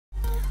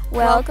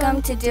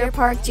Welcome to Deer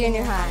Park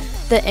Junior High.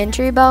 The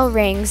entry bell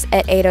rings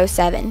at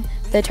 8:07.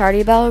 The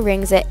tardy bell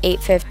rings at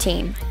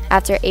 8:15.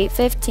 After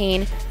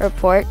 8:15,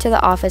 report to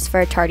the office for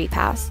a tardy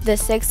pass. The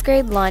 6th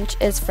grade lunch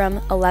is from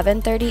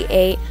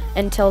 11:38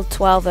 until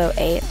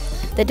 12:08.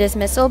 The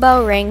dismissal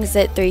bell rings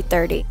at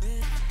 3:30.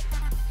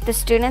 The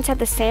students have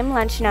the same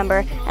lunch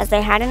number as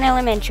they had in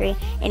elementary,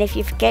 and if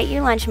you forget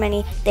your lunch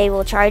money, they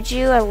will charge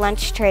you a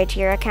lunch tray to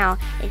your account.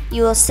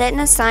 You will sit in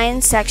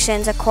assigned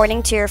sections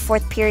according to your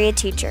 4th period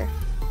teacher.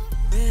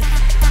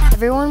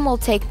 Everyone will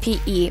take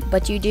PE,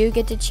 but you do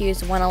get to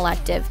choose one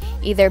elective,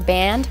 either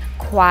band,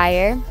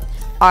 choir,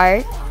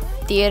 art,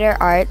 theater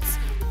arts,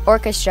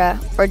 orchestra,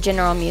 or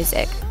general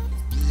music.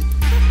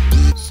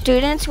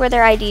 Students wear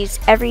their IDs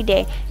every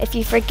day. If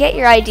you forget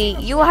your ID,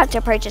 you will have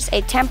to purchase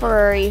a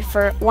temporary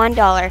for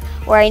 $1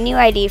 or a new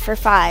ID for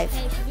 $5.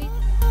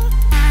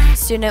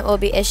 Student will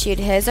be issued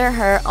his or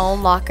her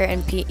own locker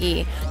in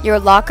PE. Your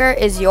locker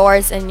is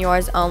yours and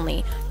yours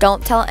only.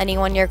 Don't tell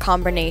anyone your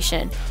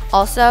combination.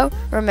 Also,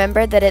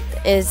 remember that it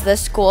is the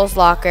school's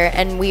locker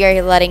and we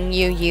are letting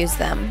you use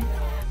them.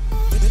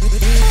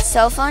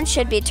 Cell phones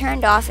should be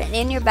turned off and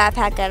in your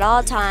backpack at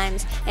all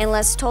times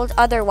unless told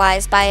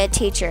otherwise by a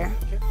teacher.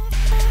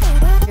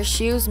 Your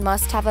shoes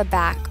must have a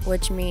back,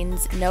 which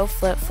means no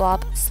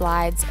flip-flop,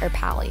 slides, or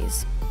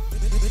pallies.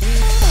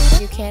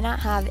 You cannot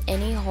have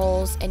any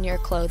holes in your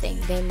clothing.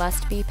 They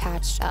must be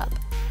patched up.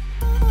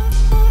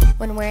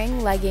 When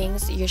wearing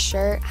leggings, your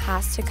shirt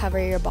has to cover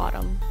your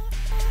bottom.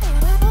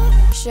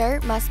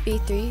 Shirt must be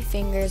 3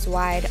 fingers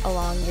wide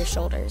along your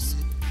shoulders.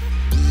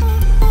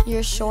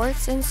 Your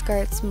shorts and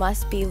skirts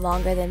must be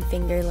longer than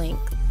finger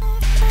length.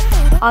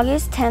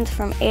 August 10th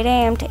from 8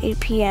 a.m. to 8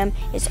 p.m.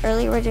 is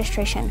early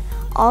registration.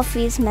 All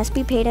fees must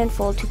be paid in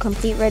full to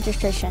complete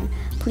registration.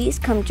 Please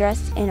come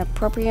dressed in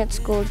appropriate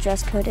school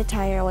dress code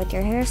attire with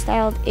your hair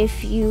styled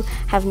if you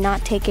have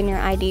not taken your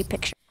ID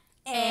picture.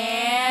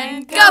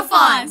 And go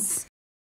Fonz!